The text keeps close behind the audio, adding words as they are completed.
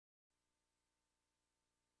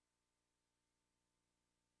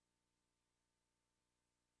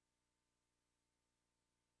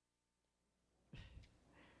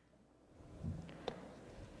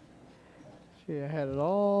See, I had it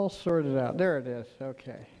all sorted out. There it is.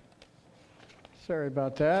 Okay. Sorry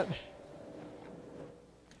about that. You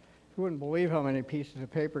wouldn't believe how many pieces of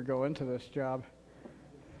paper go into this job.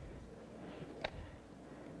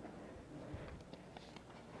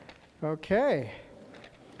 Okay.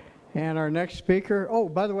 And our next speaker, oh,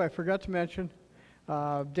 by the way, I forgot to mention,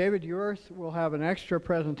 David Uerth will have an extra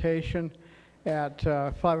presentation at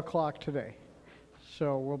 5 o'clock today.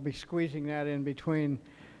 So we'll be squeezing that in between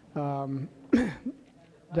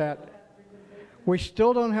that. We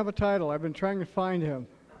still don't have a title. I've been trying to find him.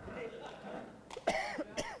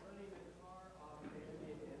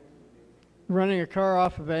 Running a car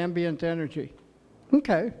off of ambient energy.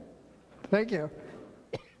 Okay. Thank you.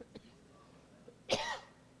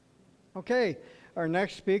 Okay. Our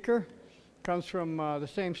next speaker comes from the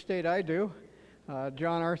same state I do,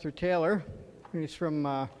 John Arthur Taylor. He's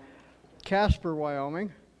from Casper,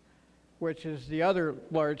 Wyoming, which is the other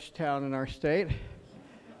large town in our state.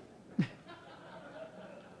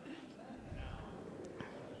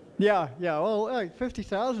 Yeah, well, like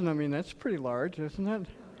 50,000, I mean, that's pretty large, isn't it?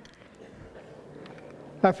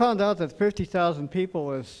 I found out that 50,000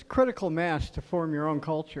 people is critical mass to form your own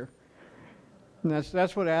culture. And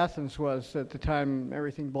that's what Athens was at the time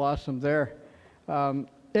everything blossomed there.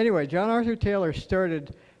 Anyway, John Arthur Taylor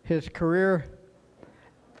started his career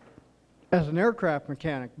as an aircraft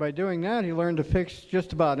mechanic. By doing that, he learned to fix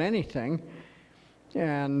just about anything.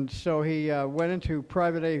 And so he went into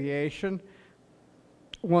private aviation.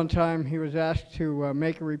 One time he was asked to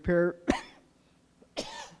make a repair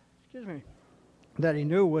excuse me, that he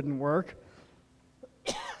knew wouldn't work.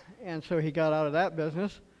 And so he got out of that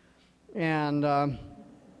business. And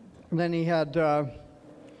then he had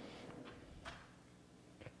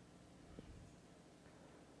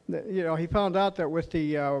he found out that with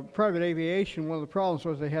the private aviation, one of the problems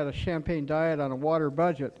was they had a champagne diet on a water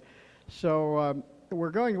budget. So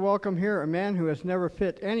we're going to welcome here a man who has never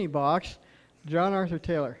fit any box, John Arthur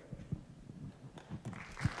Taylor.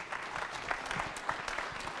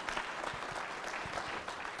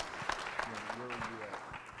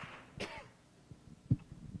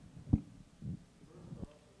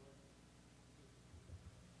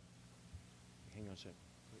 Hang on a sec.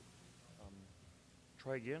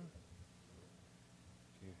 Try again.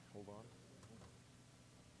 Okay, hold on.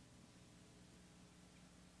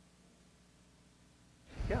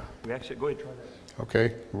 Yeah, we actually, go ahead, try that.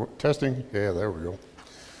 Okay, testing. Yeah, there we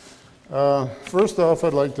go. First off,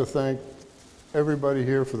 I'd like to thank everybody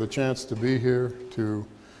here for the chance to be here to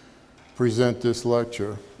present this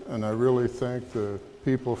lecture. And I really thank the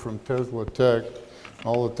people from TeslaTech,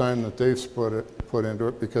 all the time that they've put into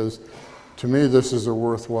it, because to me this is a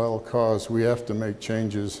worthwhile cause. We have to make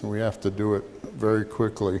changes, and we have to do it very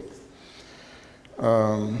quickly.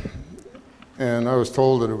 And I was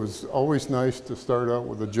told that it was always nice to start out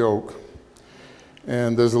with a joke.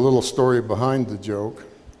 And there's a little story behind the joke.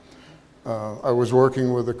 I was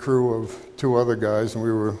working with a crew of 2 other guys, and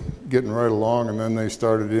we were getting right along, and then they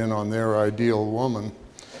started in on their ideal woman.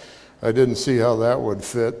 I didn't see how that would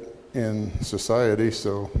fit in society,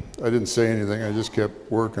 so I didn't say anything. I just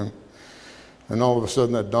kept working. And all of a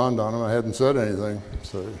sudden that dawned on him. I hadn't said anything.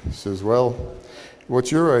 So he says, well,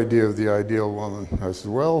 what's your idea of the ideal woman? I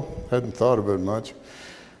said, well, hadn't thought of it much.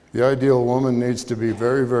 The ideal woman needs to be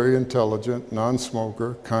very, very intelligent,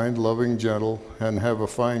 non-smoker, kind, loving, gentle, and have a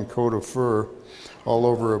fine coat of fur all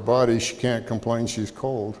over her body. She can't complain she's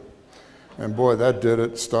cold. And boy, that did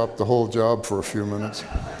it. Stopped the whole job for a few minutes.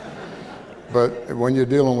 But when you're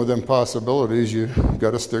dealing with impossibilities, you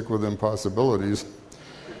got to stick with impossibilities.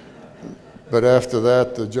 But after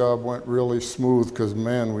that, the job went really smooth because,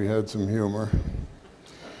 man, we had some humor.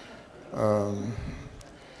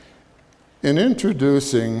 In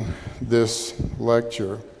introducing this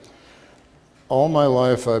lecture, all my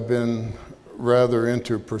life I've been rather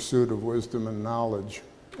into pursuit of wisdom and knowledge.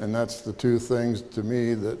 And that's the 2 things to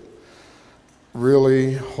me that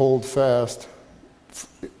really hold fast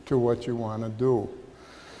to what you want to do.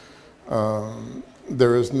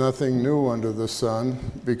 There is nothing new under the sun,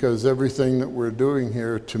 because everything that we're doing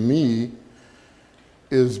here, to me,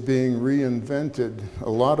 is being reinvented. A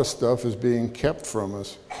lot of stuff is being kept from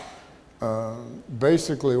us.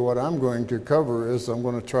 Basically, what I'm going to cover is I'm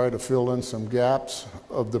going to try to fill in some gaps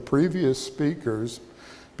of the previous speakers,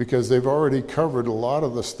 because they've already covered a lot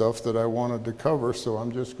of the stuff that I wanted to cover, so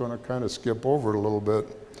I'm just going to kind of skip over it a little bit.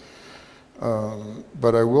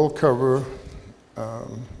 But I will cover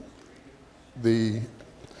the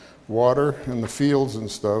water and the fields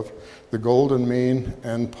and stuff, the golden mean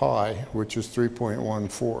and pi, which is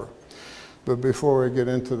 3.14. But before I get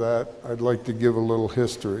into that, I'd like to give a little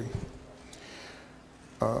history.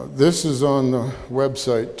 This is on the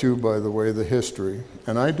website too, by the way, the history.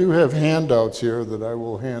 And I do have handouts here that I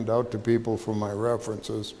will hand out to people for my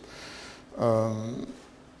references.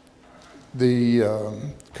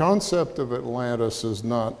 The concept of Atlantis is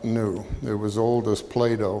not new. It was old as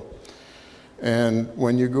Plato. And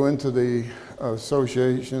when you go into the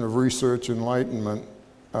Association of Research Enlightenment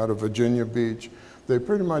out of Virginia Beach, they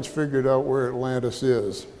pretty much figured out where Atlantis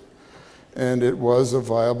is. And it was a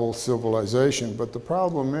viable civilization. But the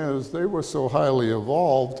problem is they were so highly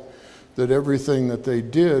evolved that everything that they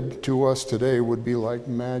did to us today would be like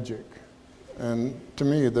magic. And to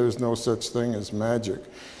me, there's no such thing as magic.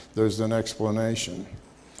 There's an explanation.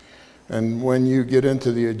 And when you get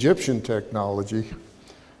into the Egyptian technology,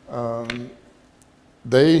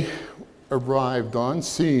 they arrived on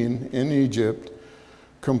scene in Egypt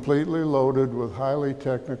completely loaded with highly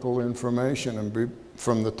technical information. And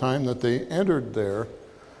from the time that they entered there,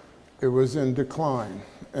 it was in decline.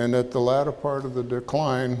 And at the latter part of the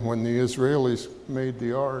decline, when the Israelis made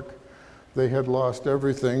the ark, they had lost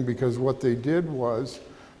everything because what they did was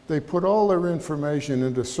they put all their information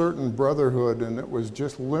into certain brotherhood, and it was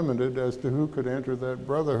just limited as to who could enter that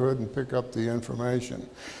brotherhood and pick up the information.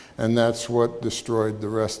 And that's what destroyed the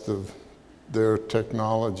rest of their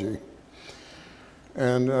technology.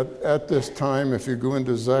 And at this time, if you go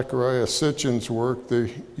into Zechariah Sitchin's work,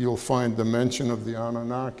 you'll find the mention of the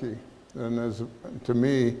Anunnaki. And to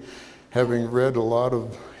me, having read a lot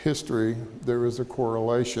of history, there is a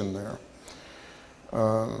correlation there.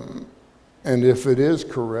 And if it is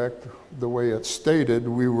correct, the way it's stated,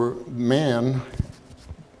 man,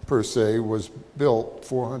 per se, was built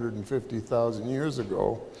 450,000 years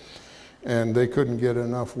ago. And they couldn't get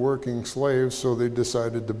enough working slaves, so they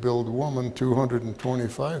decided to build woman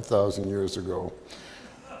 225,000 years ago.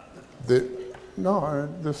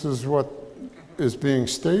 This is what is being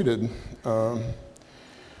stated.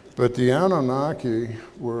 But the Anunnaki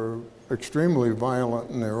were extremely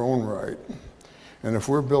violent in their own right. And if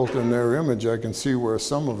we're built in their image, I can see where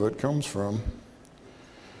some of it comes from.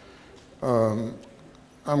 I'm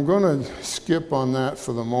going to skip on that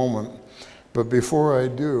for the moment. But before I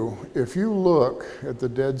do, if you look at the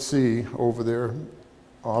Dead Sea over there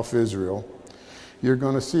off Israel, you're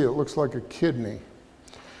going to see it looks like a kidney.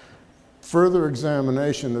 Further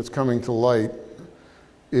examination that's coming to light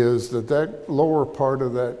is that lower part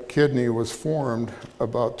of that kidney was formed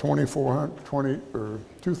about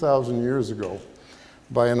 2,000 years ago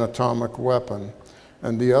by an atomic weapon.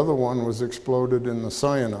 And the other one was exploded in the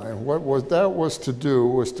Sinai. What that was to do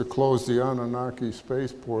was to close the Anunnaki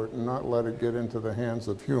spaceport and not let it get into the hands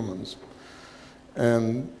of humans.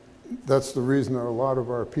 And that's the reason that a lot of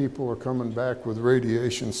our people are coming back with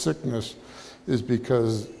radiation sickness, is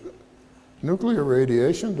because nuclear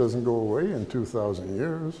radiation doesn't go away in 2,000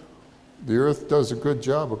 years. The Earth does a good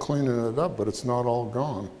job of cleaning it up, but it's not all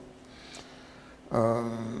gone.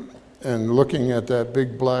 And looking at that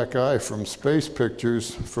big black eye from space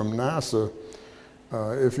pictures from NASA,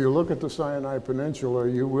 if you look at the Sinai Peninsula,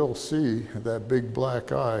 you will see that big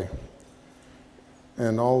black eye.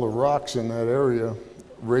 And all the rocks in that area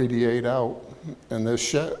radiate out, and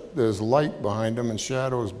there's light behind them and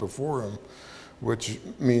shadows before them, which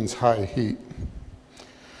means high heat.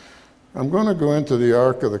 I'm going to go into the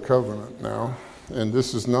Ark of the Covenant now, and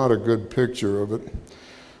this is not a good picture of it.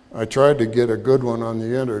 I tried to get a good one on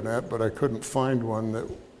the internet, but I couldn't find one that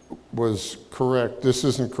was correct. This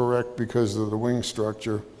isn't correct because of the wing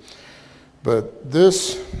structure. But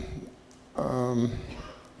this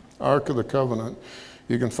Ark of the Covenant,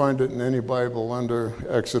 you can find it in any Bible under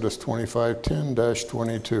Exodus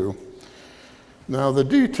 25:10-22. Now the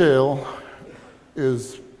detail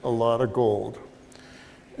is a lot of gold.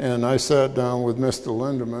 And I sat down with Mr.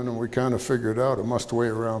 Lindemann, and we kind of figured out it must weigh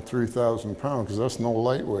around 3,000 pounds, because that's no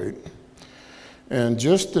lightweight. And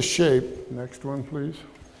just the shape, next one please.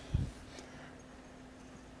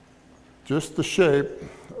 Just the shape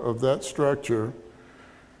of that structure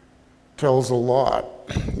tells a lot.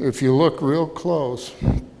 If you look real close,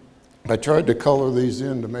 I tried to color these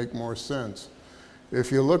in to make more sense.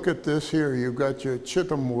 If you look at this here, you've got your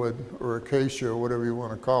chitim wood or acacia, or whatever you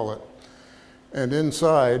want to call it. And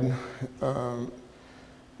inside,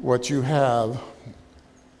 what you have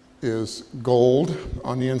is gold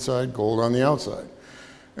on the inside, gold on the outside.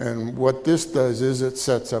 And what this does is it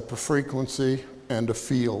sets up a frequency and a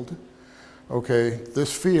field. Okay,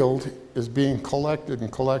 this field is being collected and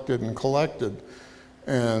collected and collected.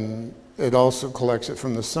 And it also collects it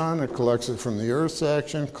from the sun, it collects it from the Earth's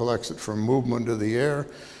action, collects it from movement of the air.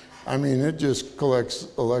 I mean, it just collects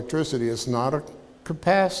electricity. It's not a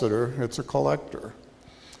capacitor, it's a collector.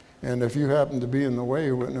 And if you happened to be in the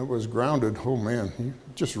way when it was grounded, oh man, you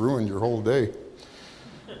just ruined your whole day.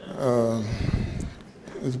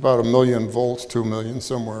 It's about 1 million volts, 2 million,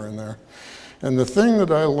 somewhere in there. And the thing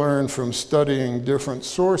that I learned from studying different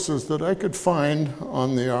sources that I could find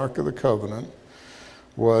on the Ark of the Covenant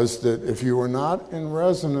was that if you were not in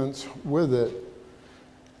resonance with it,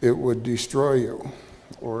 it would destroy you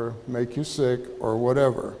or make you sick or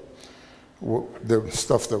whatever, the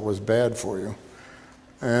stuff that was bad for you.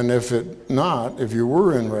 And if you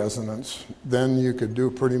were in resonance, then you could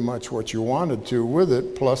do pretty much what you wanted to with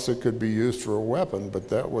it, plus it could be used for a weapon, but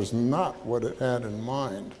that was not what it had in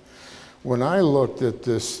mind. When I looked at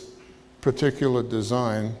this particular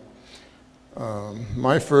design,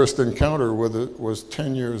 my first encounter with it was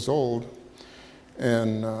 10 years old,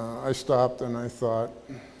 and I stopped and I thought,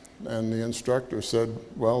 and the instructor said,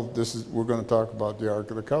 well, we're going to talk about the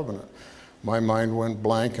Ark of the Covenant. My mind went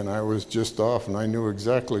blank and I was just off, and I knew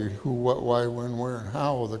exactly who, what, why, when, where, and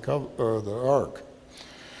how of the Ark.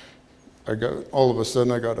 All of a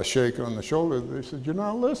sudden I got a shake on the shoulder. They said, you're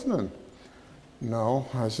not listening. No,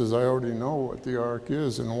 I says, I already know what the Ark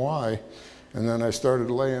is and why. And then I started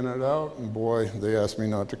laying it out, and boy, they asked me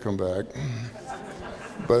not to come back.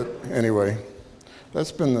 But anyway,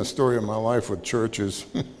 that's been the story of my life with churches.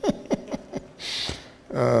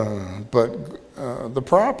 But the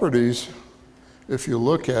properties, if you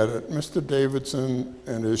look at it, Mr. Davidson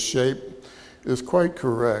and his shape is quite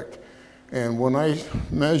correct. And when I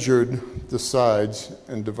measured the sides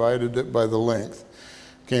and divided it by the length,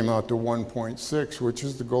 came out to 1.6, which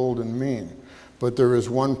is the golden mean. But there is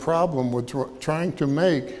one problem with trying to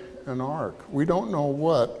make an ark. We don't know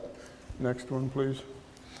what, next one please.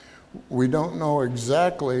 We don't know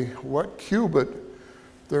exactly what cubit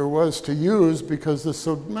there was to use because there's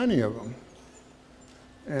so many of them.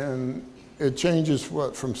 And it changes,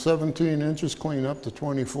 what, from 17 inches clean up to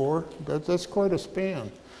 24? That's quite a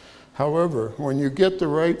span. However, when you get the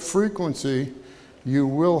right frequency, you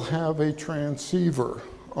will have a transceiver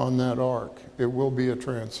on that ark. It will be a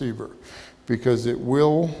transceiver because it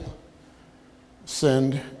will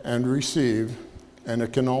send and receive, and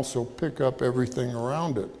it can also pick up everything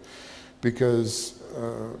around it. Because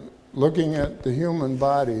looking at the human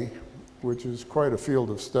body, which is quite a field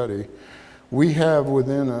of study, we have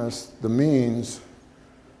within us the means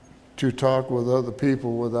to talk with other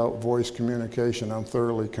people without voice communication. I'm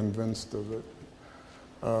thoroughly convinced of it.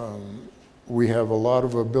 We have a lot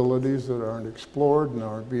of abilities that aren't explored and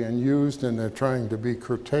aren't being used, and they're trying to be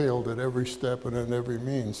curtailed at every step and at every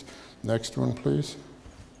means. Next one, please.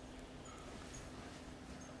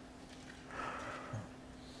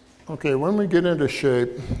 Okay, when we get into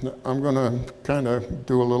shape, I'm going to kind of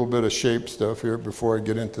do a little bit of shape stuff here before I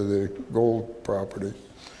get into the gold property.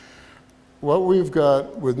 What we've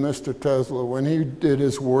got with Mr. Tesla, when he did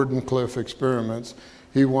his Wardenclyffe experiments,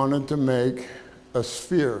 he wanted to make a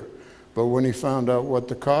sphere. But when he found out what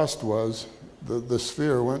the cost was, the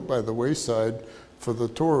sphere went by the wayside for the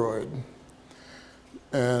toroid.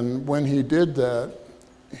 And when he did that,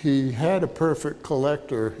 he had a perfect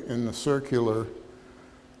collector in the circular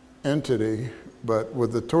entity, but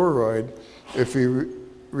with the toroid, if he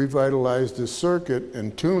revitalized his circuit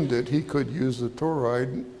and tuned it, he could use the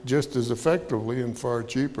toroid just as effectively and far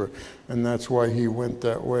cheaper. And that's why he went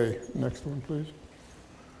that way. Next one, please.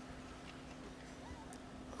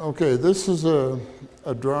 Okay, this is a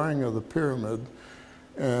drawing of the pyramid.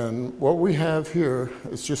 And what we have here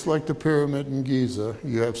is just like the pyramid in Giza.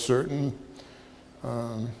 You have certain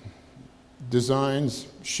designs,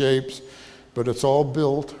 shapes, but it's all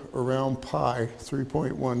built around pi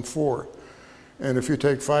 3.14. And if you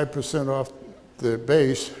take 5% off the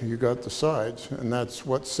base, you got the sides, and that's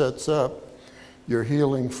what sets up your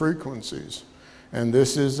healing frequencies. And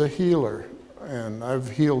this is a healer, and I've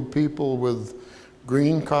healed people with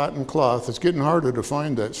green cotton cloth. It's getting harder to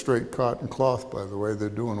find that straight cotton cloth, by the way. They're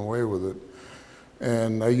doing away with it.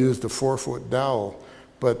 And I used a 4-foot dowel.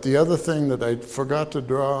 But the other thing that I forgot to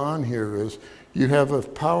draw on here is you have a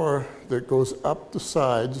power that goes up the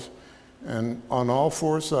sides and on all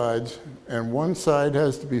 4 sides, and one side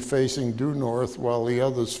has to be facing due north while the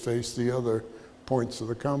others face the other points of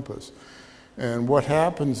the compass. And what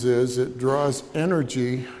happens is it draws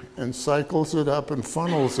energy and cycles it up and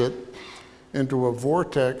funnels it into a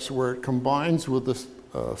vortex where it combines with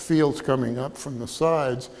the fields coming up from the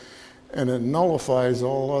sides, and it nullifies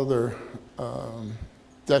all other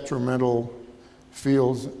detrimental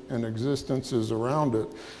fields and existences around it.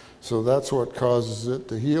 So that's what causes it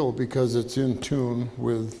to heal, because it's in tune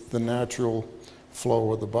with the natural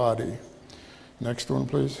flow of the body. Next one,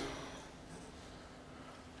 please.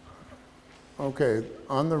 Okay,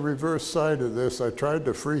 on the reverse side of this, I tried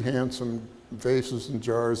to freehand some vases and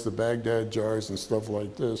jars, the Baghdad jars and stuff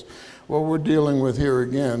like this. What we're dealing with here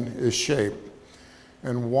again is shape.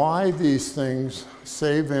 And why these things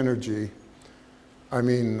save energy,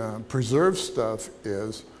 preserve stuff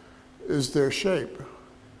is their shape.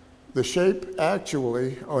 The shape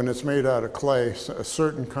actually, and it's made out of clay, a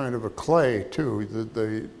certain kind of a clay too.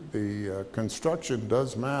 The construction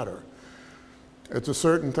does matter. It's a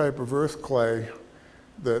certain type of earth clay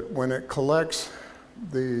that when it collects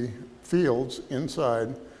the fields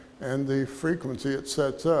inside and the frequency it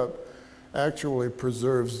sets up, actually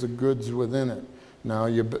preserves the goods within it. Now,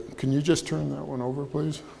 can you just turn that one over,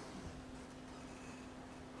 please?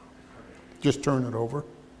 Just turn it over.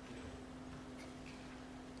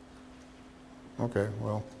 Okay,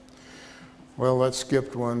 well, that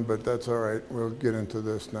skipped one, but that's all right. We'll get into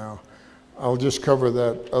this now. I'll just cover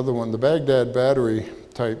that other one. The Baghdad battery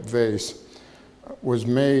type vase was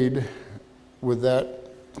made with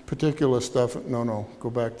that particular stuff. No, go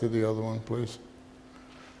back to the other one, please.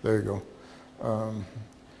 There you go.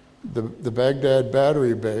 The Baghdad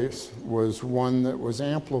battery base was one that was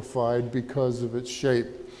amplified because of its shape,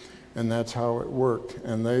 and that's how it worked.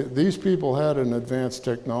 And these people had an advanced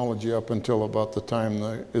technology up until about the time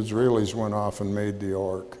the Israelis went off and made the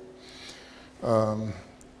ark.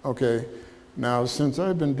 Okay, now since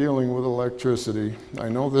I've been dealing with electricity, I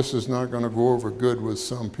know this is not going to go over good with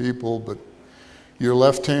some people, but your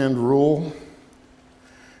left-hand rule,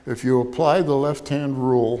 if you apply the left-hand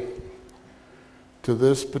rule to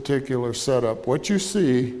this particular setup, what you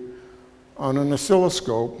see on an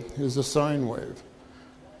oscilloscope is a sine wave.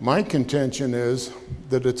 My contention is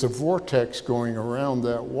that it's a vortex going around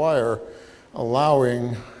that wire,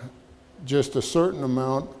 allowing just a certain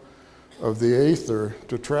amount of the ether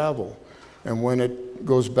to travel. And when it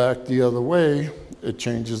goes back the other way, it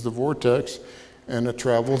changes the vortex and it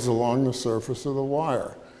travels along the surface of the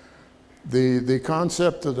wire. The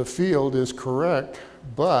concept of the field is correct,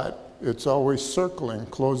 but it's always circling,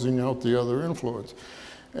 closing out the other influence.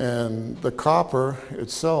 And the copper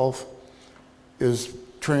itself is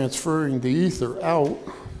transferring the ether out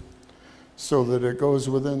so that it goes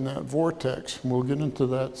within that vortex. We'll get into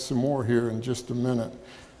that some more here in just a minute.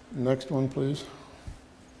 Next one, please.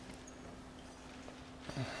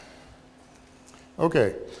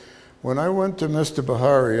 Okay, when I went to Mr.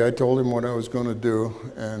 Bahari, I told him what I was going to do,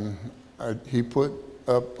 and he put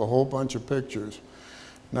up a whole bunch of pictures.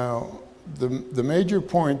 Now, the major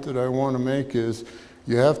point that I want to make is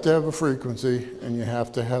you have to have a frequency and you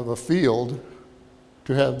have to have a field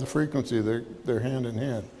to have the frequency. They're hand in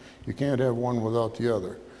hand. You can't have one without the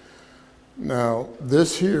other. Now,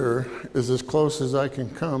 this here is as close as I can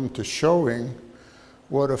come to showing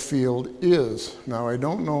what a field is. Now, I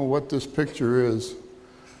don't know what this picture is,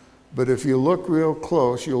 but if you look real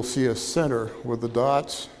close, you'll see a center with the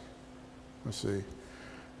dots. Let's see,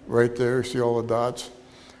 right there, see all the dots?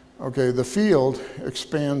 Okay, the field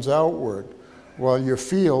expands outward, while your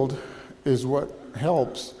field is what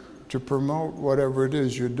helps to promote whatever it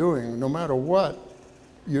is you're doing. No matter what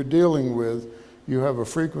you're dealing with, you have a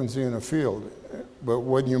frequency and a field. But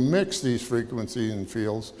when you mix these frequencies and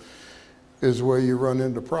fields is where you run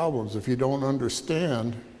into problems. If you don't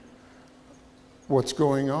understand what's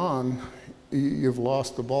going on, you've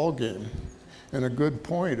lost the ball game. And a good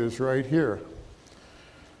point is right here.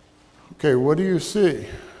 Okay, what do you see?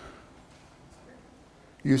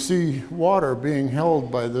 You see water being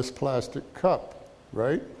held by this plastic cup,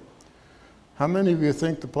 right? How many of you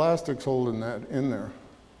think the plastic's holding that in there?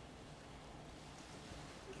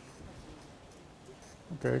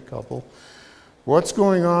 Okay, a couple. What's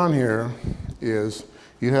going on here is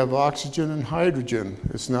you have oxygen and hydrogen.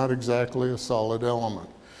 It's not exactly a solid element.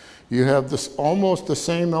 You have almost the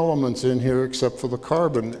same elements in here except for the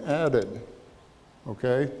carbon added,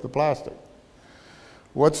 okay, the plastic.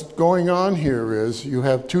 What's going on here is you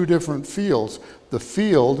have two different fields. The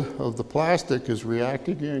field of the plastic is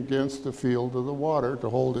reacting against the field of the water to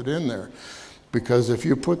hold it in there. Because if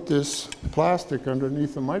you put this plastic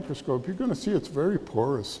underneath the microscope, you're going to see it's very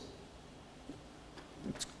porous.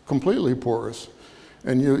 It's completely porous.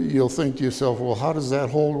 And you'll think to yourself, well, how does that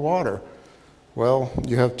hold water? Well,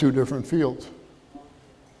 you have two different fields.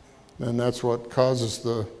 And that's what causes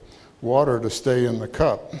the water to stay in the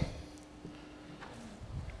cup.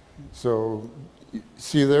 So,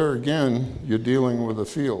 see there again, you're dealing with a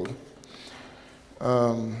field.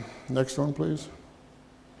 Next one, please.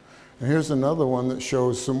 And here's another one that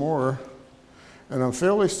shows some more. And I'm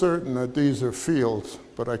fairly certain that these are fields,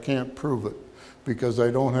 but I can't prove it because I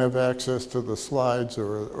don't have access to the slides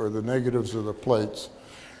or the negatives of the plates.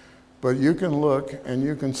 But you can look and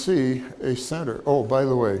you can see a center. Oh, by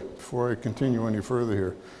the way, before I continue any further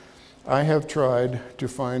here, I have tried to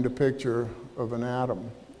find a picture of an atom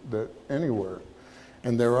that anywhere,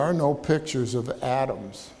 and there are no pictures of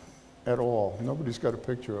atoms at all. Nobody's got a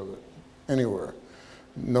picture of it anywhere.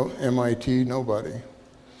 No MIT, nobody.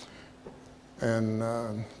 And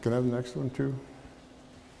can I have the next one too?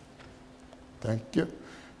 Thank you.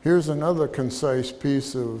 Here's another concise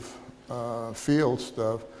piece of field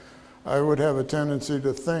stuff. I would have a tendency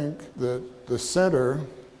to think that the center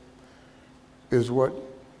is what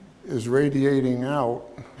is radiating out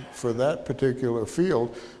for that particular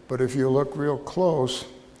field, but if you look real close,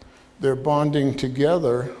 they're bonding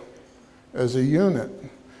together as a unit.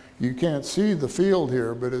 You can't see the field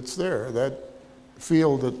here, but it's there. That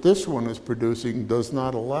field that this one is producing does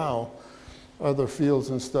not allow other fields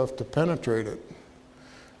and stuff to penetrate it.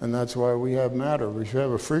 And that's why we have matter. If you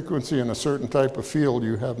have a frequency in a certain type of field,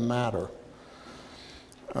 you have matter.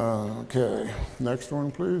 Okay, next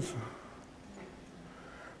one, please.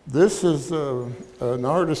 This is an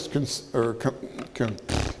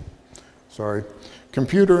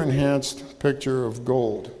computer-enhanced picture of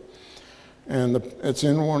gold. And it's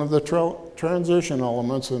in one of the transition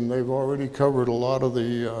elements, and they've already covered a lot of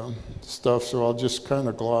the stuff, so I'll just kind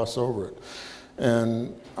of gloss over it.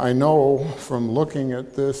 And I know from looking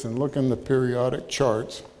at this and looking at the periodic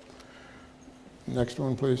charts, next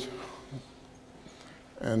one please,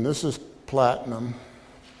 and this is platinum,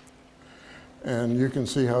 and you can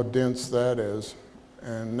see how dense that is.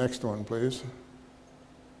 And next one please.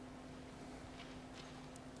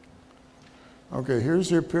 Okay, here's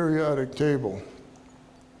your periodic table.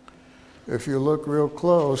 If you look real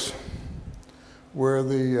close, where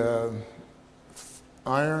the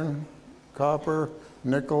iron, copper,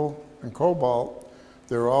 nickel, and cobalt,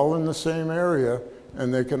 they're all in the same area,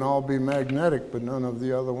 and they can all be magnetic, but none of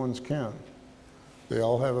the other ones can. They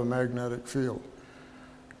all have a magnetic field.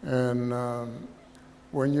 And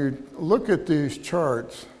when you look at these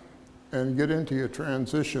charts and get into your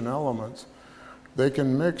transition elements, they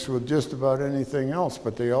can mix with just about anything else,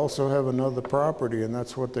 but they also have another property, and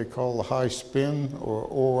that's what they call the high spin, or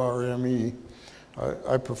ORME.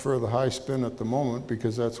 I prefer the high spin at the moment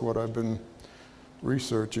because that's what I've been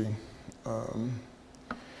researching.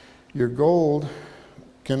 Your gold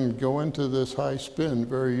can go into this high spin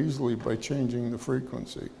very easily by changing the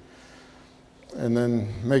frequency. And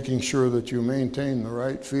then making sure that you maintain the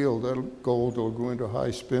right field, that gold will go into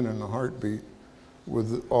high spin in a heartbeat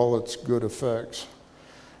with all its good effects.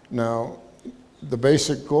 Now, the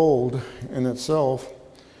basic gold in itself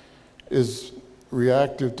is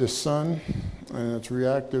reactive to sun, and it's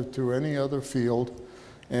reactive to any other field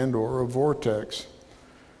and or a vortex.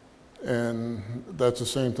 And that's the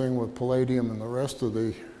same thing with palladium and the rest of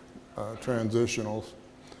the transitionals.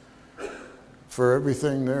 For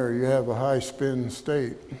everything there, you have a high spin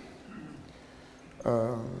state.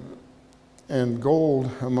 And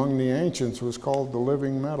gold among the ancients was called the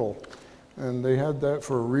living metal. And they had that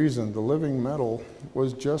for a reason. The living metal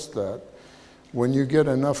was just that. When you get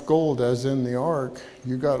enough gold, as in the ark,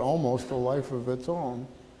 you got almost a life of its own.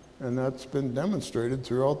 And that's been demonstrated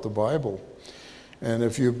throughout the Bible. And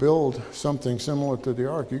if you build something similar to the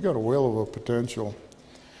ark, you got a whale of a potential.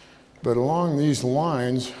 But along these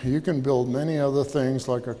lines, you can build many other things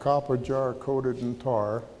like a copper jar coated in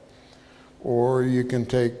tar, or you can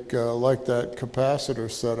take, like that capacitor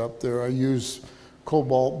set up there, I use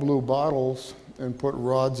cobalt blue bottles and put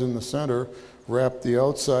rods in the center, wrap the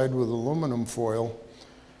outside with aluminum foil,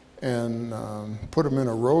 and put them in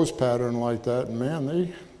a rose pattern like that, and man,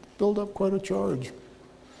 they build up quite a charge.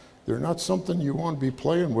 They're not something you want to be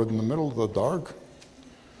playing with in the middle of the dark.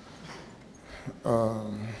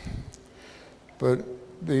 But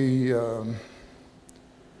the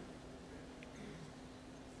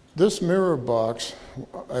this mirror box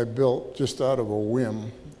I built just out of a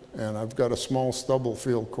whim, and I've got a small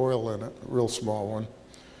Stubblefield coil in it, a real small one.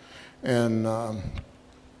 And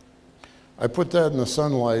I put that in the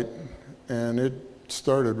sunlight, and it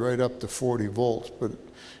started right up to 40 volts, but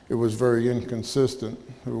it was very inconsistent.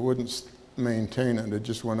 It wouldn't maintain it. It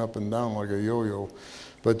just went up and down like a yo-yo.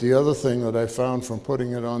 But the other thing that I found from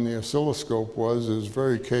putting it on the oscilloscope was it was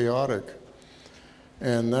very chaotic.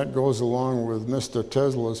 And that goes along with Mr.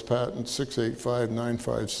 Tesla's patent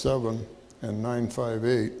 685957 and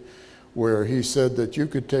 958, where he said that you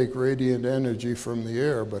could take radiant energy from the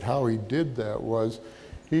air, but how he did that was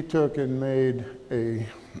he took and made a,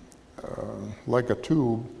 like a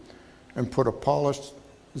tube, and put a polished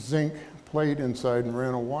zinc plate inside and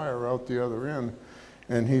ran a wire out the other end.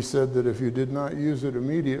 And he said that if you did not use it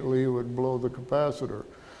immediately, it would blow the capacitor.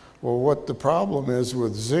 Well, what the problem is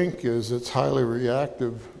with zinc is it's highly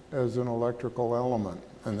reactive as an electrical element,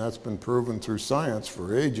 and that's been proven through science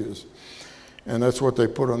for ages. And that's what they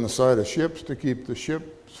put on the side of ships to keep the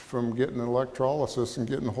ships from getting electrolysis and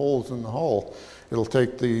getting holes in the hull. It'll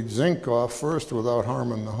take the zinc off first without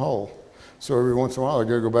harming the hull. So every once in a while, I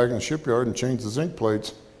gotta go back in the shipyard and change the zinc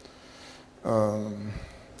plates. And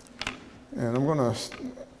I'm gonna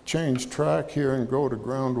change track here and go to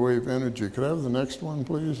ground wave energy. Could I have the next one,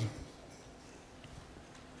 please?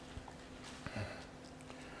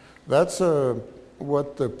 That's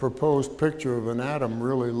what the proposed picture of an atom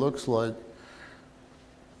really looks like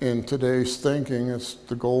in today's thinking. It's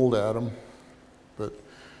the gold atom. But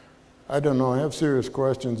I don't know, I have serious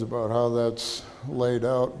questions about how that's laid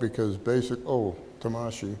out because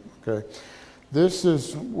Tamashi, okay. This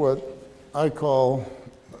is what I call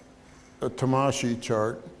a Tamashi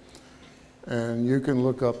chart, and you can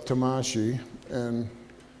look up Tamashi and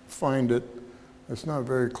find it. It's not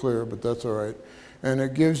very clear, but that's all right. And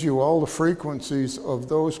it gives you all the frequencies of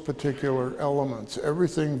those particular elements.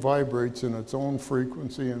 Everything vibrates in its own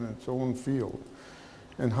frequency and its own field.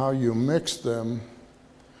 And how you mix them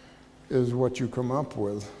is what you come up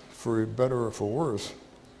with, for better or for worse.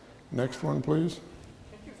 Next one, please.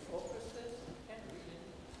 Can you focus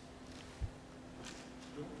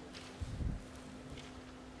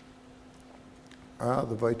this?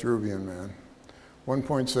 The Vitruvian man.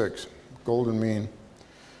 1.6, golden mean.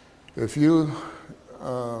 If you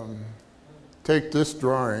take this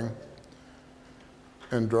drawing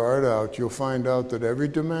and draw it out, you'll find out that every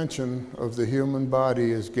dimension of the human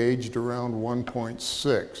body is gauged around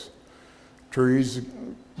 1.6. Trees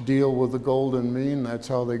deal with the golden mean. That's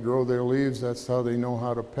how they grow their leaves. That's how they know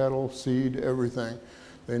how to petal, seed, everything.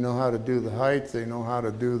 They know how to do the height. They know how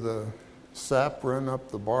to do the sap run up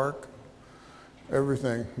the bark,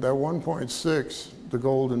 everything. That 1.6, the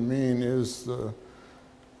golden mean, is the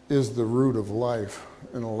root of life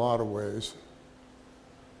in a lot of ways.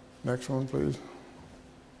 Next one, please.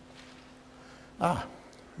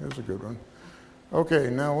 Here's a good one. Okay,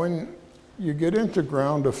 now when you get into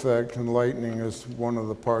ground effect, and lightning is one of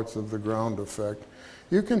the parts of the ground effect,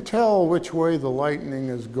 you can tell which way the lightning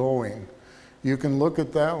is going. You can look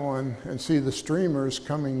at that one and see the streamers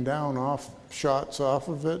coming down shots off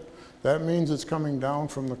of it. That means it's coming down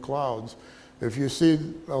from the clouds. If you see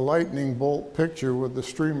a lightning bolt picture with the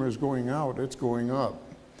streamers going out, it's going up.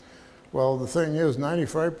 Well, the thing is,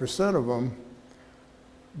 95% of them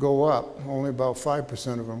go up. Only about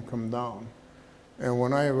 5% of them come down. And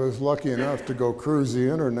when I was lucky enough to go cruise the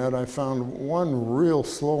internet, I found one real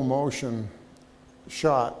slow motion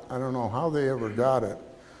shot. I don't know how they ever got it,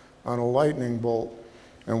 on a lightning bolt.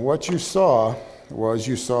 And what you saw was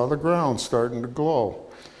you saw the ground starting to glow.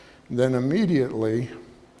 Then immediately,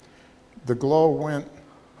 the glow went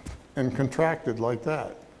and contracted like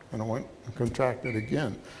that, and it went and contracted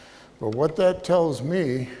again. But what that tells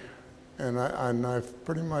me, and I've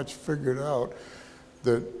pretty much figured out,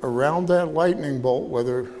 that around that lightning bolt,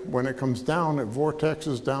 when it comes down, it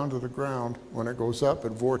vortexes down to the ground. When it goes up,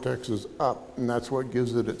 it vortexes up, and that's what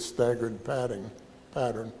gives it its staggered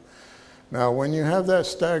pattern. Now, when you have that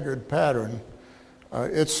staggered pattern,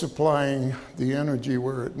 it's supplying the energy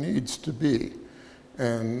where it needs to be.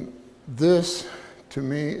 And this, to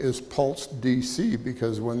me, is pulsed DC,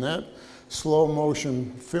 because when that slow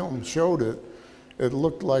motion film showed it, it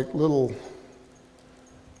looked like little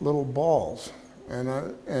balls.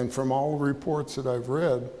 And from all the reports that I've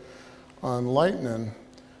read on lightning,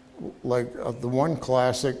 like the one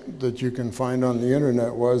classic that you can find on the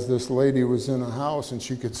internet was this lady was in a house and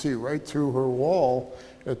she could see right through her wall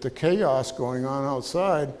at the chaos going on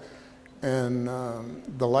outside, and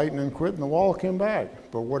the lightning quit and the wall came back.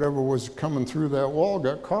 But whatever was coming through that wall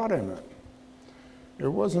got caught in it. It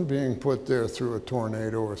wasn't being put there through a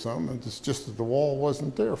tornado or something. It's just that the wall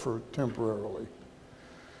wasn't there for temporarily.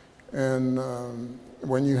 And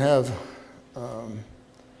when you have,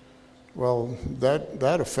 well,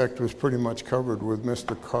 that effect was pretty much covered with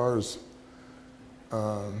Mr. Carr's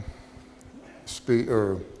speech,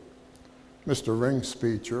 or Mr. Ring's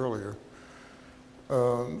speech earlier.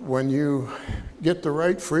 When you get the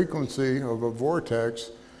right frequency of a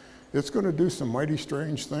vortex, it's going to do some mighty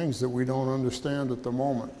strange things that we don't understand at the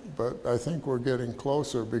moment. But I think we're getting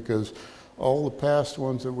closer, because all the past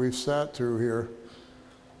ones that we've sat through here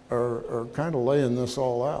are kind of laying this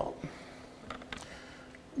all out.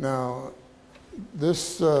 Now,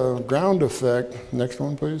 this ground effect, next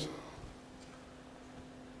one please.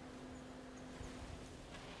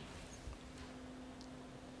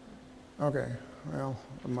 Okay, well,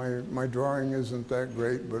 my drawing isn't that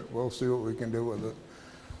great, but we'll see what we can do with it.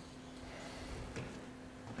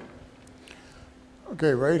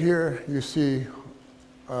 Okay, right here you see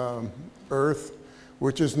Earth,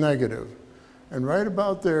 which is negative. And right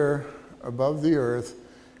about there, above the Earth,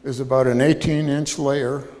 is about an 18-inch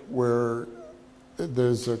layer where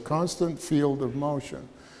there's a constant field of motion.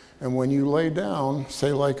 And when you lay down,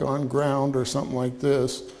 say like on ground or something like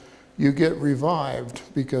this, you get revived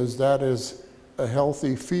because that is a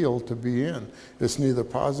healthy field to be in. It's neither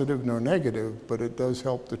positive nor negative, but it does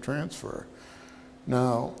help the transfer.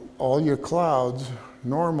 Now, all your clouds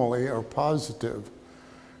normally are positive.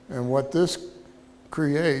 And what this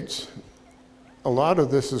creates, a lot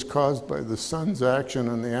of this is caused by the sun's action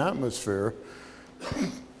in the atmosphere,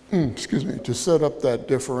 excuse me, to set up that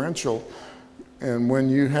differential. And when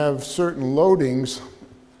you have certain loadings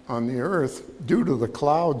on the Earth, due to the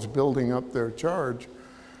clouds building up their charge,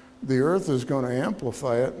 the Earth is going to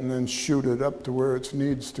amplify it and then shoot it up to where it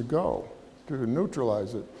needs to go to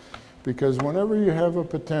neutralize it. Because whenever you have a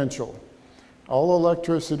potential, all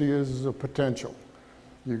electricity is a potential.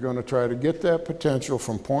 You're going to try to get that potential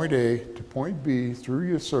from point A to point B through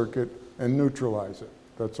your circuit and neutralize it.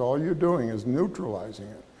 That's all you're doing is neutralizing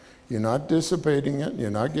it. You're not dissipating it, you're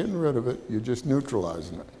not getting rid of it, you're just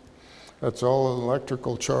neutralizing it. That's all an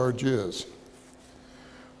electrical charge is.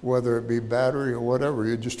 Whether it be battery or whatever,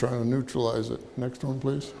 you're just trying to neutralize it. Next one,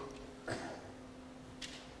 please.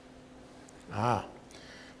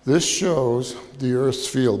 This shows the Earth's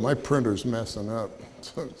field. My printer's messing up,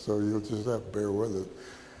 so you'll just have to bear with it.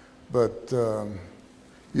 But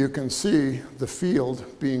you can see the field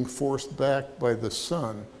being forced back by the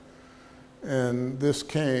sun. And this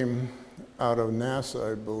came out of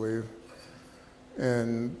NASA, I believe.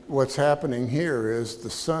 And what's happening here is the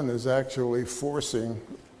sun is actually forcing,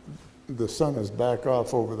 the sun is back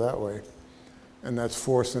off over that way. And that's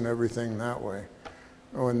forcing everything that way.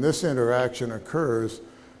 When this interaction occurs,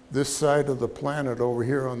 this side of the planet over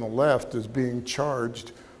here on the left is being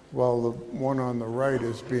charged while the one on the right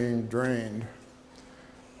is being drained.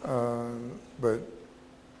 But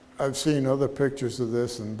I've seen other pictures of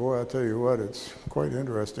this, and boy, I'll tell you what, it's quite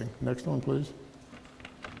interesting. Next one, please.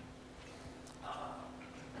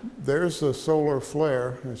 There's a solar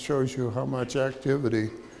flare. It shows you how much activity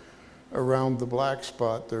around the black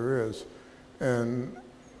spot there is. And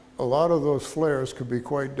a lot of those flares could be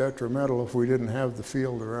quite detrimental if we didn't have the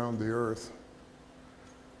field around the Earth.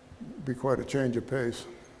 It'd be quite a change of pace.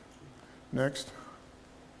 Next.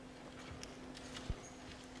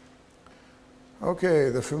 Okay,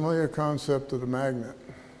 the familiar concept of the magnet.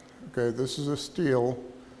 Okay, this is a steel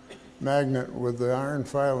magnet with the iron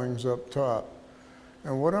filings up top.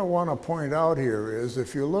 And what I want to point out here is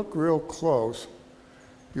if you look real close,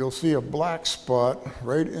 you'll see a black spot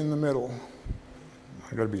right in the middle.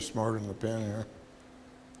 I got to be smarter than the pen here.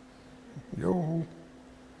 Yo,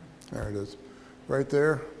 there it is, right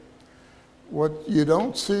there. What you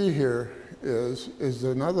don't see here is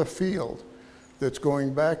another field that's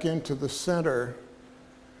going back into the center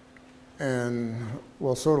and,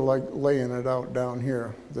 well, sort of like laying it out down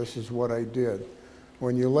here. This is what I did.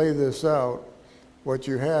 When you lay this out, what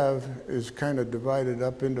you have is kind of divided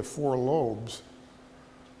up into 4 lobes,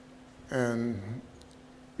 and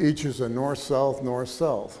each is a north-south,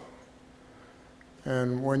 north-south.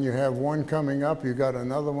 And when you have one coming up, you got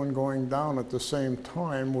another one going down at the same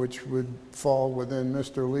time, which would fall within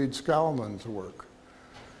Mr. Lead Skalman's work.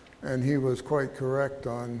 And he was quite correct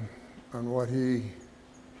on what he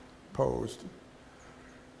posed.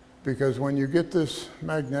 Because when you get this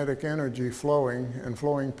magnetic energy flowing and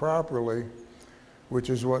flowing properly, which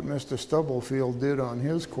is what Mr. Stubblefield did on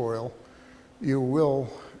his coil, you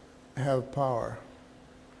will have power.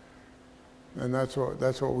 And that's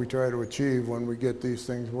what we try to achieve when we get these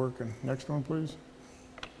things working. Next one, please.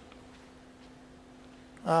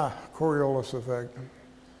 Coriolis effect.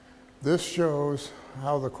 This shows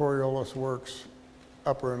how the Coriolis works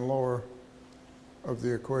upper and lower of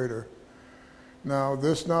the equator. Now,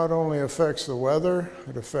 this not only affects the weather,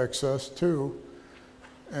 it affects us too.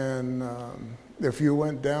 And if you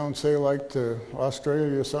went down, say, like to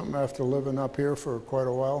Australia or something after living up here for quite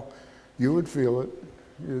a while, you would feel it.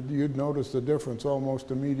 You'd notice the difference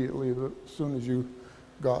almost immediately as soon as you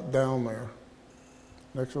got down there.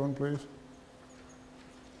 Next one, please.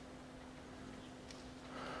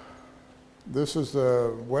 This is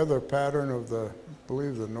the weather pattern of the, I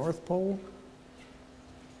believe, the North Pole.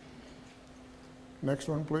 Next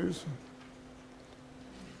one, please.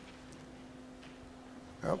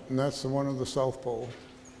 Yep, and that's the one of the South Pole.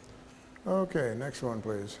 Okay, next one,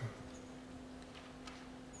 please.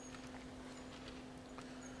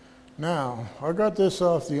 Now, I got this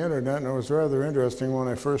off the internet, and it was rather interesting when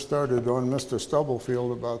I first started on Mr.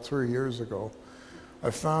 Stubblefield about 3 years ago. I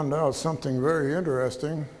found out something very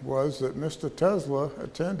interesting was that Mr. Tesla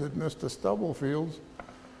attended Mr. Stubblefield's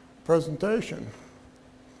presentation.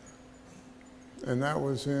 And that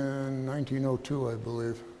was in 1902, I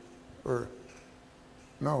believe. Or,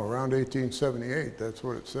 no, around 1878, that's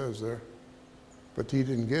what it says there. But he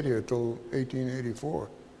didn't get here till 1884.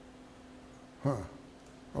 Huh.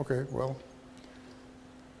 Okay, well,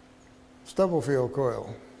 Stubblefield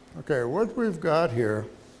coil. Okay, what we've got here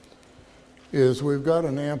is we've got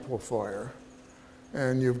an amplifier,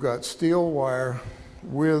 and you've got steel wire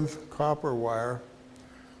with copper wire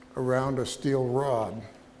around a steel rod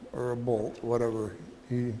or a bolt, whatever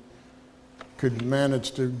he could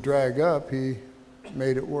manage to drag up, he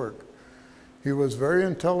made it work. He was a very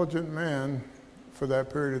intelligent man for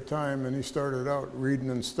that period of time, and he started out reading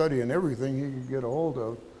and studying everything he could get a hold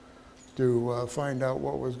of to find out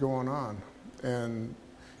what was going on. And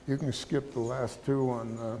you can skip the last two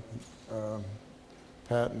on the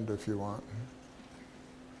patent if you want.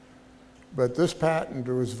 But this patent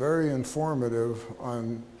was very informative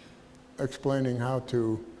on explaining how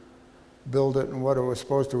to build it and what it was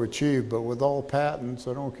supposed to achieve. But with all patents,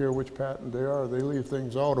 I don't care which patent they are, they leave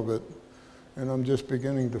things out of it. And I'm just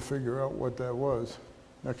beginning to figure out what that was.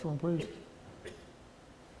 Next one, please.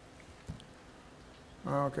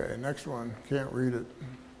 Okay, next one. Can't read it.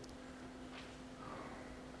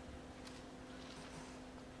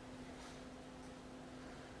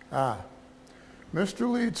 Mr.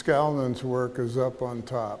 Leedskalnin's work is up on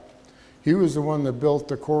top. He was the one that built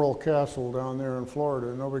the Coral Castle down there in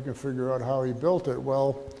Florida. Nobody can figure out how he built it.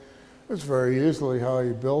 Well, it's very easily how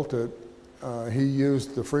he built it. He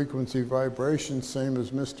used the frequency vibration, same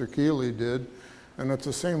as Mr. Keeley did, and it's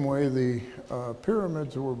the same way the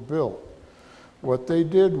pyramids were built. What they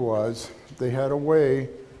did was they had a way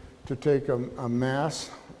to take a mass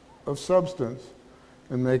of substance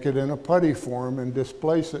and make it in a putty form and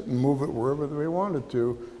displace it and move it wherever they wanted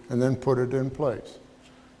to, and then put it in place.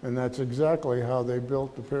 And that's exactly how they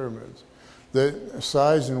built the pyramids. The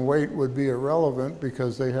size and weight would be irrelevant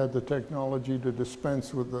because they had the technology to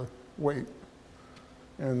dispense with the weight.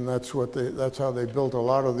 And that's how they built a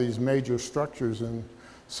lot of these major structures in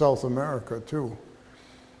South America too.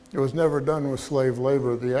 It was never done with slave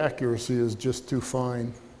labor. The accuracy is just too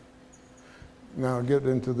fine. Now get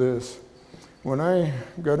into this. When I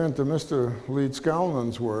got into Mr.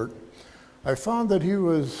 Leedskalnin's work, I found that he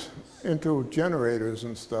was into generators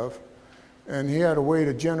and stuff, and he had a way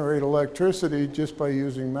to generate electricity just by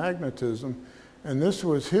using magnetism. And this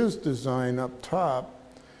was his design up top,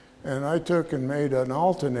 and I took and made an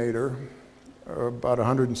alternator, about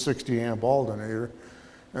 160 amp alternator,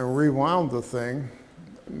 and rewound the thing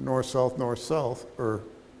north-south, north-south, or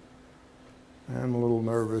I'm a little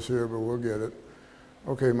nervous here, but we'll get it.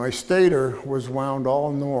 Okay, my stator was wound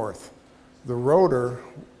all north. The rotor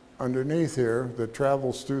underneath here that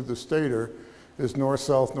travels through the stator is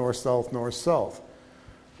north-south, north-south, north-south.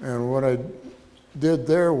 And what I did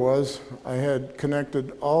there was I had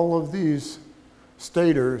connected all of these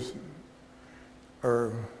stators,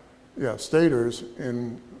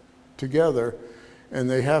 in together, and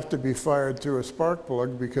they have to be fired through a spark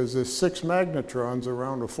plug because there's 6 magnetrons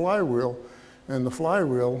around a flywheel, and the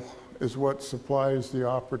flywheel is what supplies the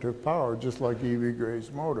operative power, just like E.V. Gray's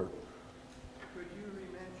motor. Could you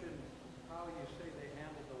re-mention how you say they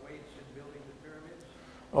handled the weights in building the pyramids?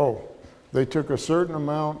 Oh, they took a certain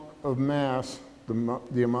amount of mass,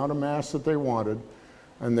 the amount of mass that they wanted,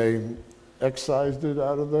 and they excised it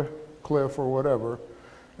out of the cliff or whatever.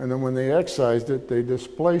 And then when they excised it, they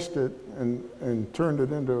displaced it and turned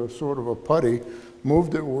it into a sort of a putty,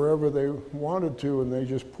 moved it wherever they wanted to, and they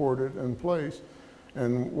just poured it in place.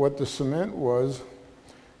 And what the cement was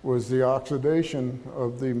the oxidation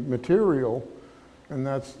of the material, and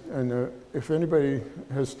if anybody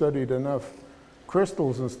has studied enough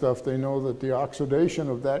crystals and stuff, they know that the oxidation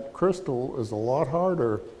of that crystal is a lot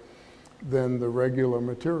harder than the regular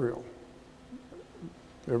material.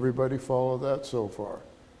 Everybody follow that so far?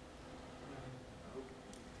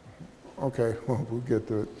 Okay, well, we'll get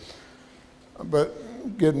to it.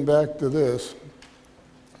 But getting back to this,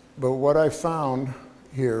 but what I found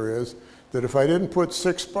here is that if I didn't put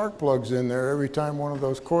 6 spark plugs in there every time one of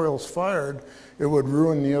those coils fired, it would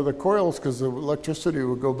ruin the other coils because the electricity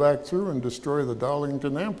would go back through and destroy the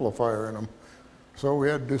Darlington amplifier in them. So we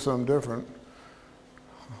had to do something different.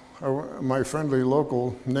 My friendly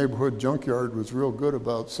local neighborhood junkyard was real good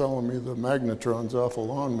about selling me the magnetrons off of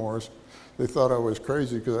lawnmowers. They thought I was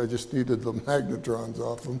crazy because I just needed the magnetrons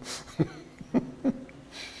off them.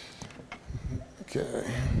 Okay.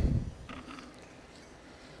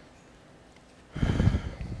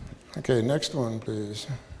 Okay, next one, please.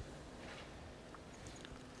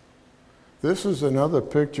 This is another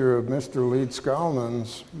picture of Mr.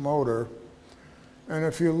 Leeds-Skalman's motor. And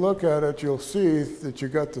if you look at it, you'll see that you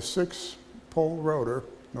got the 6-pole rotor,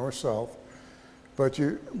 north-south. But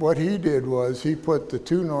what he did was he put the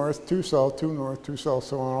 2 north, 2 south, 2 north, 2 south,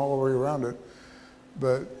 so on all the way around it.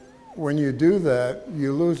 But when you do that,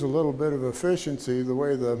 you lose a little bit of efficiency the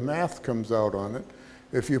way the math comes out on it.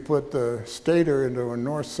 If you put the stator into a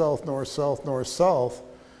north-south, north-south, north-south,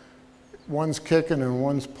 one's kicking and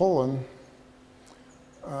one's pulling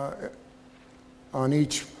on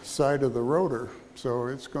each side of the rotor. So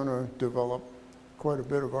it's going to develop quite a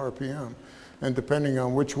bit of RPM. And depending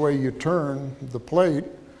on which way you turn the plate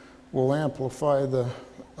will amplify the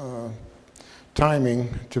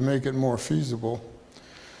timing to make it more feasible.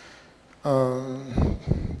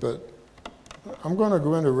 But I'm going to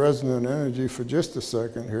go into resonant energy for just a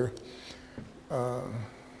second here.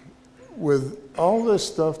 With all this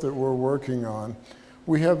stuff that we're working on,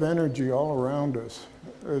 we have energy all around us.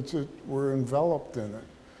 We're enveloped in it.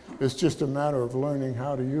 It's just a matter of learning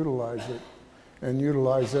how to utilize it and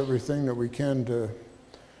utilize everything that we can to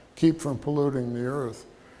keep from polluting the earth,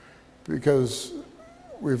 because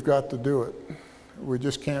we've got to do it. We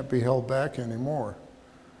just can't be held back anymore.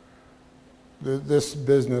 This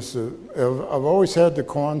business, I've always had the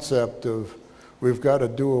concept of we've got to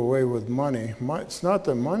do away with money. It's not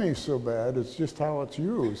that money's so bad, it's just how it's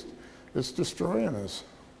used. It's destroying us,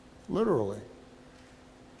 literally.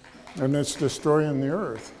 And it's destroying the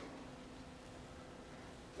earth.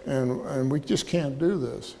 And we just can't do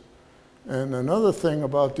this. And another thing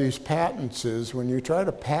about these patents is when you try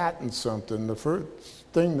to patent something, the first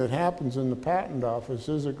thing that happens in the patent office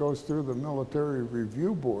is it goes through the military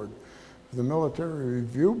review board. The military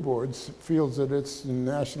review board feels that it's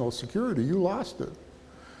national security. You lost it.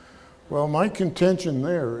 Well, my contention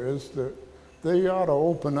there is that they ought to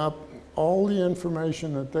open up all the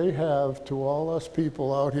information that they have to all us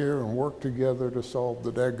people out here and work together to solve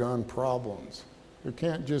the daggone problems. It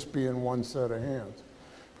can't just be in one set of hands,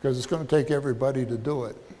 because it's going to take everybody to do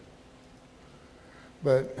it.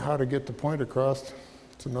 But how to get the point across,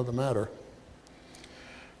 it's another matter.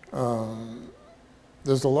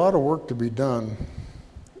 There's a lot of work to be done,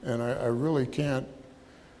 and I really can't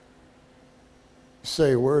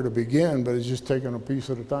say where to begin, but it's just taking a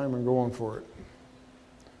piece at a time and going for it.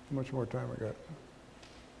 How much more time I got?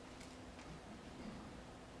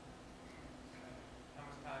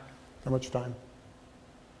 How much time?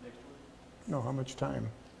 Next week? No, how much time?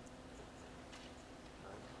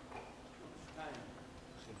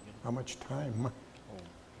 How much time?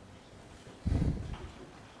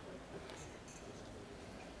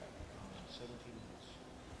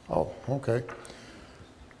 Oh, okay.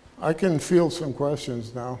 I can field some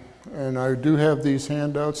questions now, and I do have these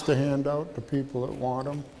handouts to hand out to people that want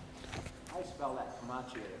them. How do you spell that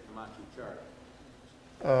Tamachi chart?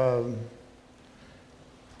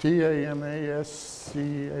 T-A-M-A-S-C-H-I-I,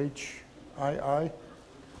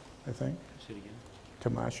 I think. Say it again.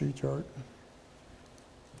 Tamashi chart.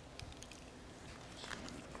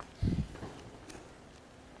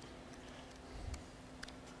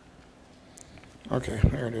 Okay,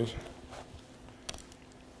 there it is.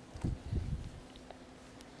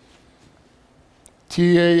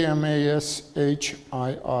 T-A-M-A-S-H-I-I.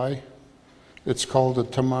 It's called a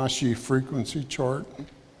Tamashi frequency chart.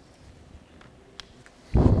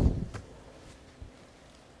 You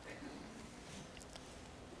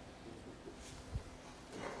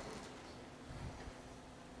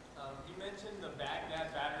mentioned the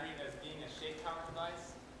Baghdad battery as being a shake power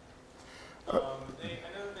device. I know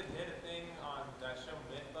they did a thing on that show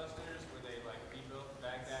Mythbusters where they like rebuilt the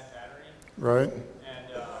Baghdad battery. Right. And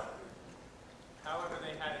however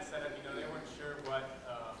they had it set up, you know, they weren't sure what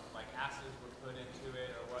like acids were put into it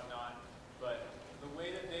or whatnot. But the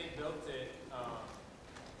way that they built it,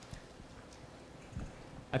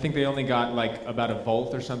 I think they only got like about a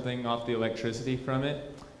volt or something off the electricity from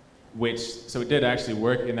it. So it did actually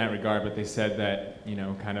work in that regard, but they said that, you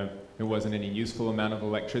know, kind of there wasn't any useful amount of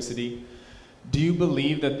electricity. Do you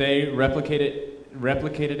believe that they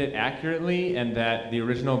replicated it accurately and that the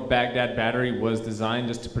original Baghdad battery was designed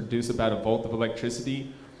just to produce about a volt of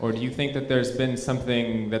electricity? Or do you think that there's been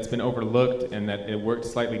something that's been overlooked and that it worked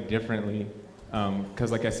slightly differently?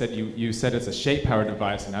 Because like I said, you said it's a shape power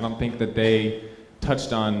device, and I don't think that they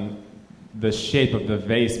touched on the shape of the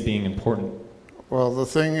vase being important. Well, the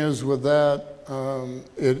thing is with that,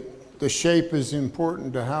 the shape is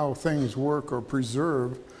important to how things work or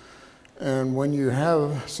preserve. And when you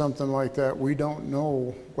have something like that, we don't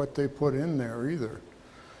know what they put in there either.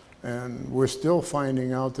 And we're still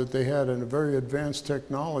finding out that they had a very advanced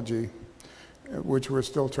technology, which we're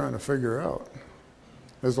still trying to figure out.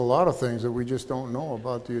 There's a lot of things that we just don't know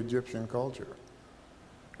about the Egyptian culture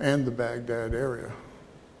and the Baghdad area.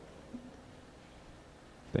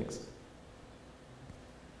 Thanks.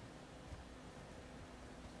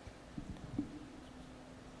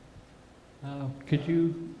 Could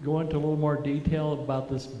you go into a little more detail about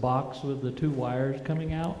this box with the 2 wires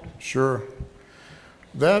coming out? Sure.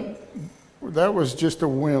 That was just a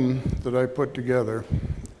whim that I put together.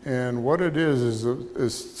 And what it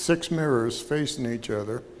is 6 mirrors facing each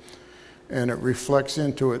other, and it reflects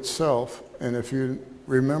into itself. And if you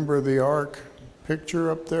remember the arc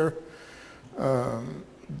picture up there, the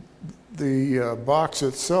box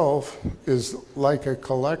itself is like a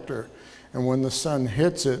collector. And when the sun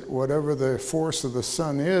hits it, whatever the force of the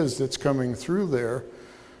sun is that's coming through there,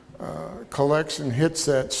 collects and hits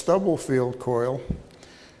that Stubblefield coil,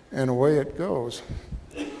 and away it goes.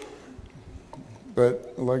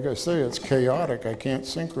 But like I say, it's chaotic. I can't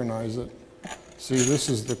synchronize it. See, this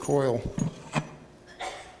is the coil.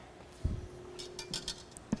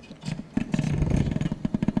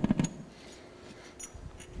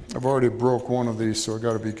 I've already broke one of these, so I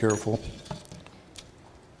got to be careful.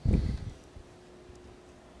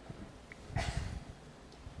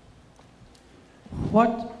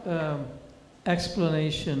 What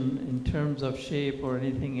explanation in terms of shape or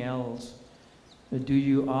anything else do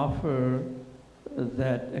you offer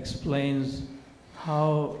that explains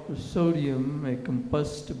how sodium, a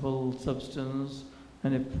combustible substance,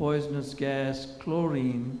 and a poisonous gas,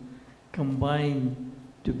 chlorine, combine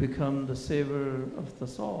to become the savor of the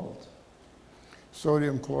salt?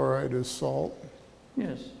 Sodium chloride is salt?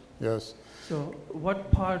 Yes. Yes. So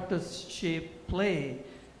what part does shape play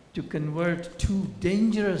to convert 2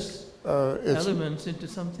 dangerous elements into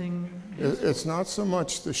something? It's not so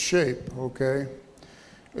much the shape, okay?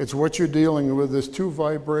 It's what you're dealing with is 2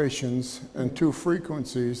 vibrations and 2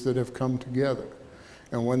 frequencies that have come together.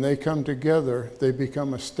 And when they come together, they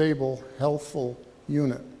become a stable, healthful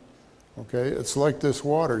unit, okay? It's like this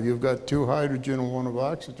water. You've got 2 hydrogen and 1 of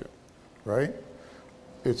oxygen, right?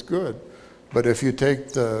 It's good. But if you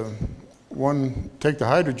take the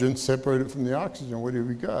hydrogen, separate it from the oxygen, what have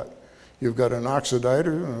you got? You've got an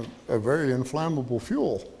oxidizer and a very inflammable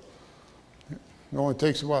fuel. It only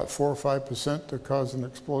takes about 4 or 5% to cause an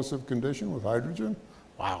explosive condition with hydrogen.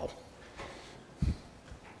 Wow.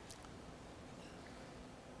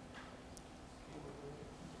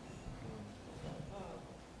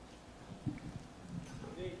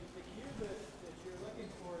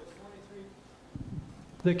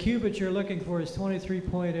 The cubit you're looking for is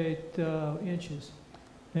 23.8 inches.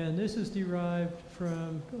 And this is derived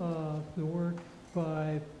from the work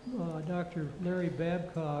by Dr. Larry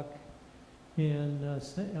Babcock in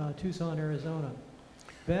Tucson, Arizona.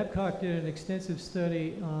 Babcock did an extensive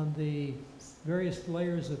study on the various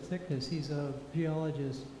layers of thickness. He's a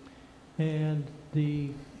geologist. And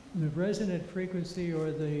the resonant frequency,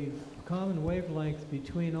 or the common wavelength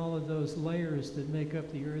between all of those layers that make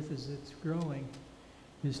up the Earth as it's growing,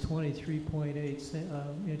 is 23.8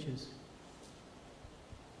 inches.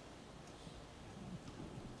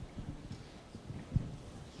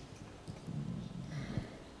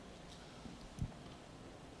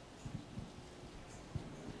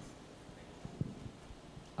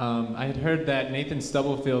 I had heard that Nathan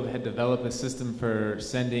Stubblefield had developed a system for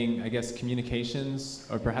sending, I guess, communications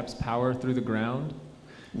or perhaps power through the ground.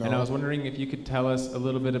 No. And I was wondering if you could tell us a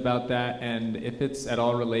little bit about that and if it's at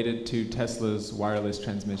all related to Tesla's wireless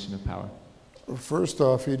transmission of power. First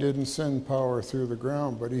off, he didn't send power through the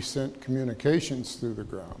ground, but he sent communications through the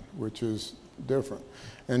ground, which is different.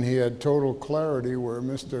 And he had total clarity where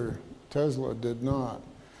Mr. Tesla did not.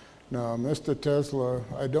 Now, Mr. Tesla,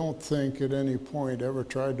 I don't think at any point ever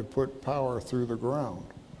tried to put power through the ground,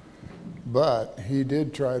 but he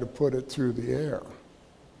did try to put it through the air.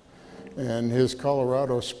 And his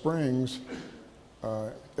Colorado Springs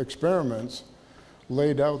experiments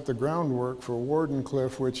laid out the groundwork for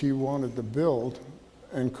Wardenclyffe, which he wanted to build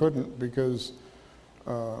and couldn't because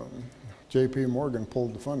J.P. Morgan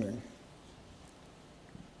pulled the funding.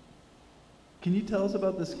 Can you tell us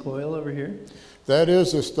about this coil over here? That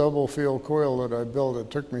is a Stubblefield coil that I built.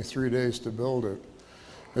 It took me 3 days to build it.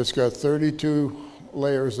 It's got 32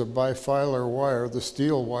 layers of bifilar wire. The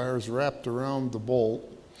steel wire is wrapped around the bolt,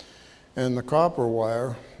 and the copper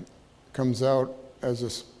wire comes out as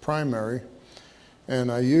a primary.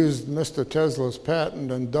 And I used Mr. Tesla's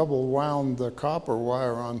patent and double wound the copper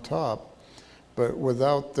wire on top, but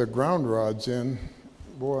without the ground rods in,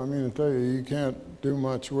 boy, I mean to tell you, you can't do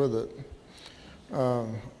much with it.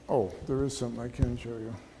 Oh, there is something I can show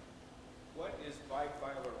you. What is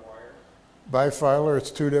bifilar wire? Bifilar,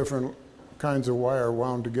 it's 2 different kinds of wire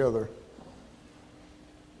wound together.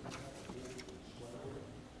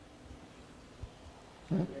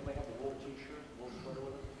 Anybody have a wool t-shirt, wool sweater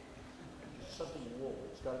with it? Just something wool,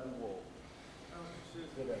 it's gotta be wool.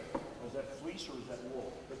 Is that fleece or is that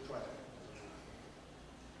wool? Let's try it.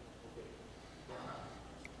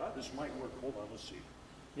 Okay. This might work, hold on, let's see.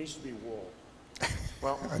 Needs to be wool.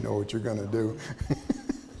 Well, I know what you're gonna do. let's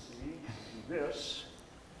see, do this.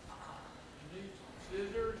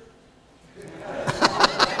 Scissors.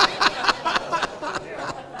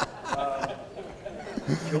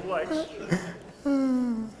 Kill lights.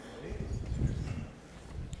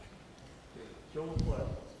 Kill the flood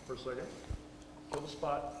for a second. Kill the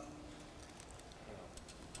spot.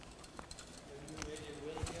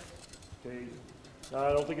 Okay. No,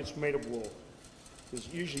 I don't think it's made of wool. Because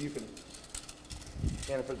usually you can,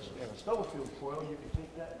 and if it's in a Stubblefield coil, you can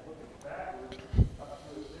take that and hook it backwards up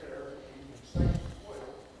to it there, and you can sight the coil.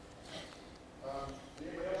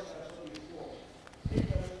 Anybody else has something of wool?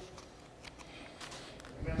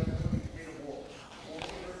 Something made of wool.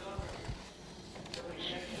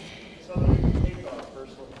 Something you can take off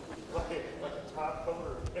first, like a top coat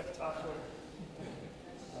or a top coat.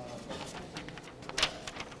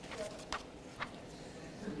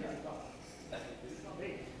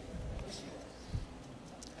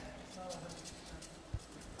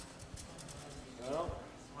 Well,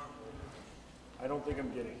 I don't think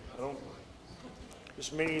I'm getting.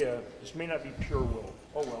 This may not be pure wool.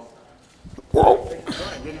 Oh well. Whoa!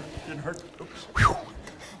 Didn't hurt. Oops.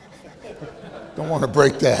 Don't want to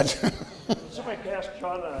break that. Somebody pass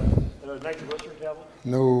John a nitroglycerin tablet?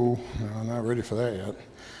 No, I'm not ready for that yet.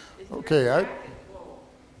 Okay,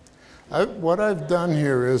 what I've done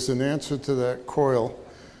here is an answer to that coil.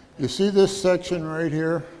 You see this section right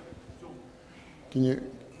here? Can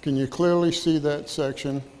you clearly see that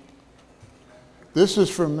section? This is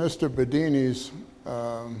from Mr. Bedini's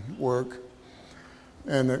work,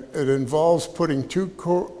 and it involves putting two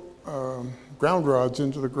ground rods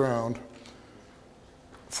into the ground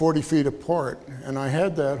 40 feet apart, and I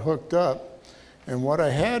had that hooked up, and what I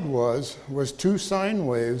had was two sine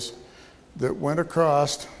waves that went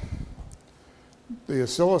across the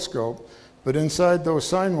oscilloscope, but inside those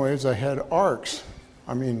sine waves I had arcs,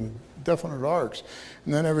 I mean definite arcs,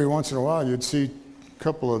 and then every once in a while you'd see a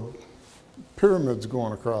couple of pyramids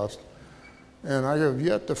going across, and I have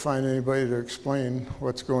yet to find anybody to explain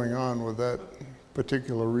what's going on with that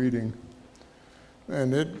particular reading.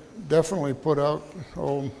 And it definitely put out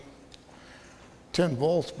 10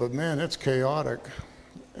 volts, but man, it's chaotic,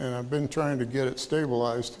 and I've been trying to get it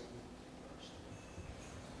stabilized.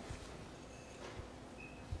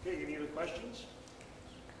 Okay, any other questions?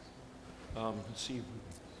 Let's see.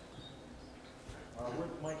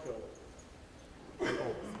 Where'd Mike go?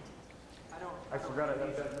 Oh, I forgot I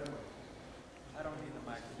left that memory. I don't need the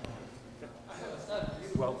microphone.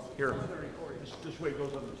 Well, here. This way it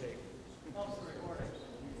goes on the tape.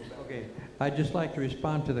 Okay, I'd just like to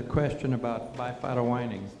respond to the question about bifilar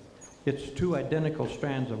winding. It's two identical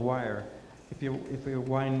strands of wire. If you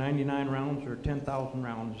wind 99 rounds or 10,000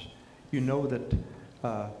 rounds, you know that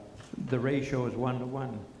the ratio is 1 to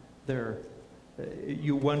 1.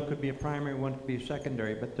 One could be a primary, one could be a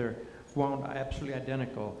secondary, but they're wound absolutely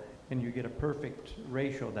identical, and you get a perfect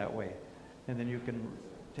ratio that way. And then you can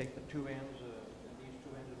take the two ends, these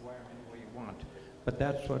two ends of wire any way you want. But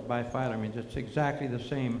that's what bifilar means. It's exactly the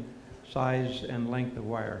same size and length of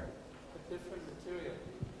wire. But different material.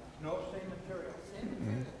 No, same material. Same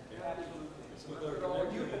material.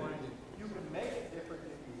 Absolutely. You can make it different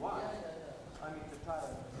if you want. I mean, to try to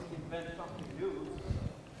invent something new.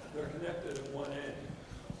 They're connected at one end.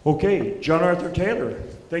 Okay, John Arthur Taylor,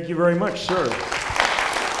 thank you very much, sir.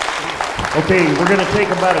 Okay, we're going to take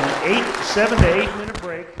about an 7 to 8 minute